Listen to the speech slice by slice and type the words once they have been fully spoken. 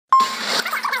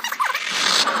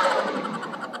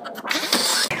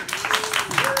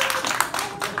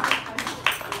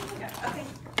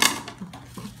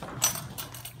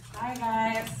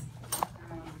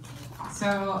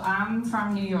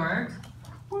from New York,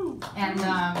 and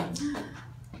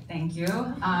thank you.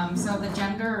 So the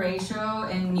gender ratio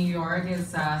in New York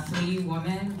is 3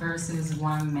 women versus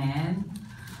 1 man,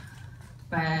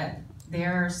 but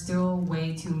there are still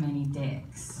way too many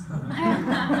dicks.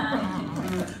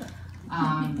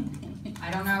 I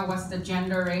don't know what's the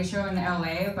gender ratio in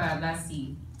LA, but let's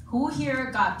see. Who here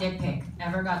got dick pic?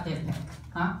 Ever got dick pic?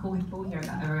 Huh? Who here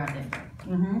ever got dick pic?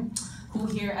 Who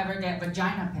here ever get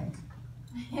vagina pic?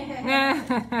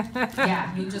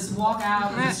 Yeah, you just walk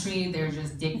out in the street, there's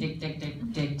just dick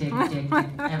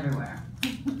everywhere.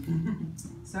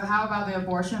 So how about the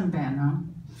abortion ban, huh?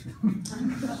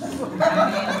 I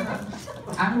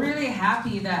mean, I'm really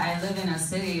happy that I live in a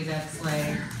city that's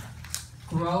like,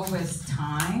 grow with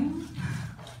time,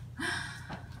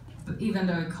 but even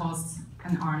though it costs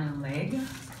an arm and a leg.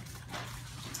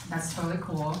 That's totally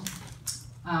cool.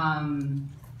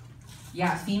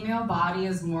 Yeah, female body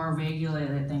is more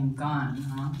regulated than gun,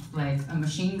 huh? Like a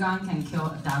machine gun can kill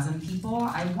 1,000 people.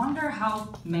 I wonder how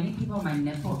many people my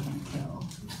nipple can kill.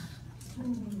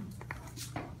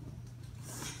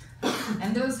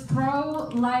 And those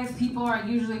pro-life people are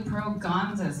usually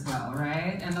pro-guns as well,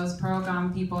 right? And those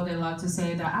pro-gun people, they love to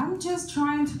say that I'm just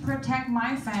trying to protect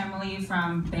my family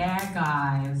from bad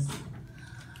guys.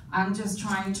 I'm just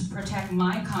trying to protect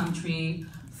my country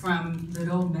from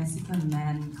little Mexican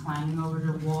men climbing over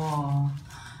the wall.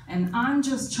 And I'm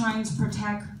just trying to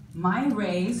protect my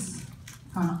race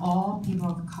from all people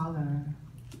of color.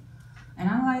 And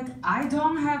I'm like, I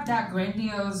don't have that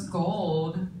grandiose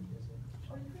goal.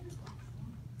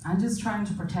 I'm just trying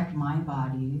to protect my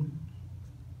body.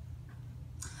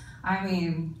 I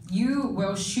mean, you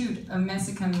will shoot a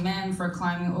Mexican man for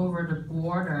climbing over the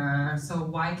border, so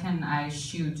why can't I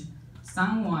shoot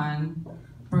someone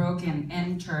broke and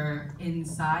enter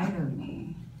inside of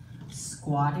me,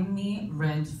 squatting me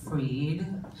rent-free,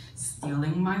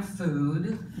 stealing my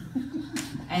food,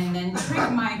 and then trick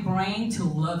my brain to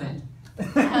love it.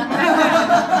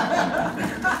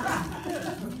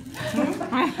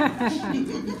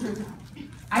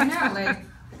 I know, like,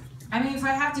 I mean, if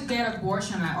I have to get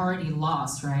abortion, I already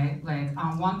lost, right? Like,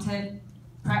 unwanted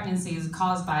pregnancy is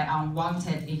caused by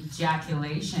unwanted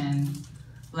ejaculation.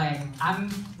 Like,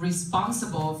 I'm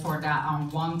responsible for that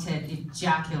unwanted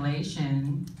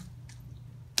ejaculation.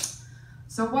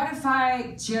 So what if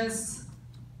I just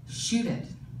shoot it?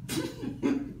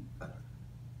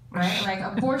 Right? Like,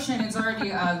 abortion is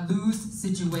already a lose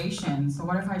situation. So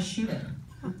what if I shoot it?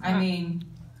 I mean,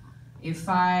 if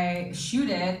I shoot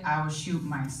it, I will shoot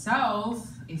myself.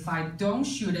 If I don't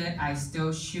shoot it, I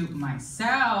still shoot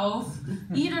myself.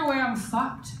 Either way, I'm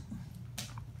fucked.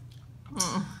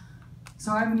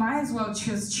 So I might as well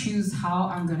just choose how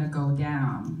I'm gonna go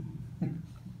down.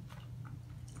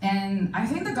 And I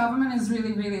think the government is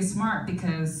really, really smart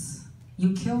because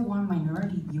you kill one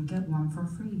minority, you get one for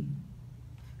free.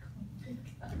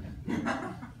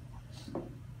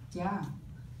 Yeah.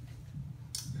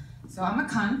 So I'm a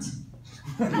cunt.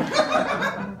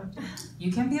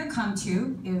 You can be a cunt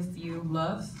too if you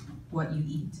love what you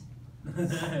eat.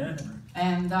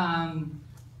 And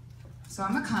so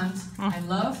I'm a cunt. I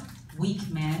love weak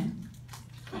men.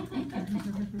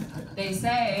 They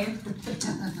say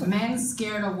men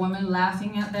scared of women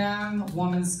laughing at them,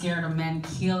 women scared of men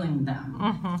killing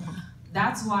them.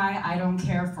 That's why I don't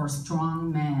care for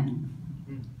strong men.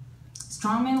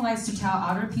 Strong men likes to tell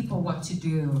other people what to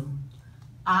do.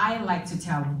 I like to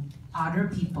tell other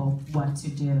people what to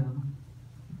do.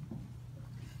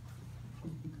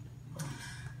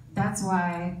 That's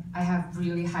why I have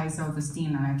really high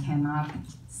self-esteem and I cannot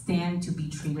stand to be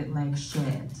treated like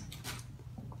shit.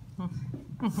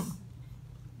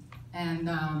 And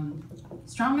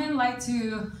strong men like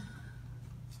to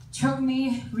choke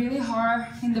me really hard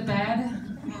in the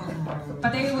bed,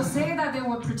 but they will say that they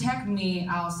will protect me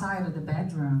outside of the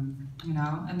bedroom, you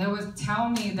know? And they will tell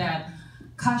me that,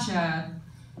 Kasha,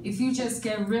 if you just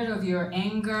get rid of your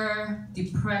anger,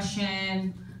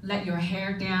 depression, let your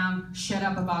hair down, shut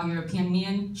up about your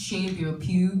opinion, shave your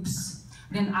pubes,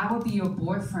 then I will be your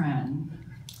boyfriend.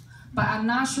 But I'm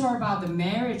not sure about the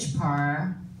marriage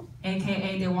part,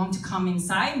 aka they want to come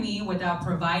inside me without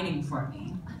providing for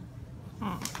me.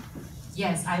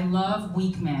 Yes, I love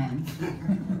weak men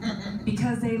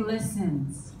because they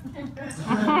listen.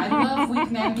 I love weak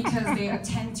men because they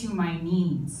attend to my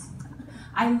needs.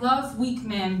 I love weak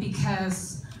men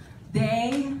because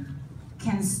they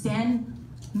can stand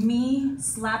me,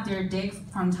 slap their dick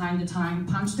from time to time,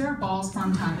 punch their balls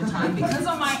from time to time because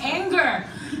of my anger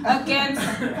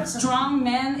against strong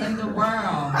men in the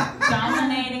world,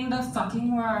 dominating the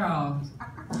fucking world.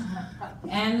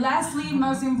 And lastly,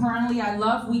 most importantly, I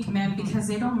love weak men because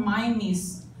they don't mind me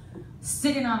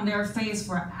sitting on their face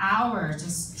for hours,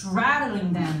 just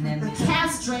straddling them and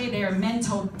castrate their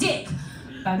mental dick.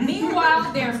 But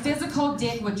meanwhile, their physical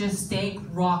dick would just stay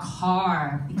rock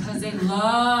hard because they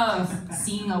love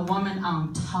seeing a woman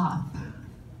on top.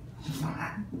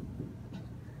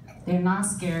 They're not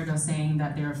scared of saying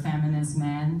that they're feminist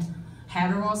men.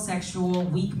 Heterosexual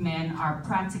weak men are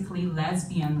practically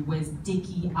lesbian with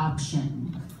dicky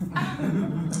option.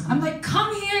 I'm like,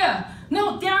 come here.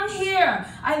 No, down here.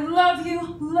 I love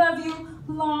you,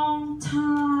 long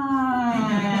time.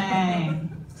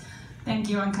 Thank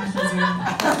you, Unconscious.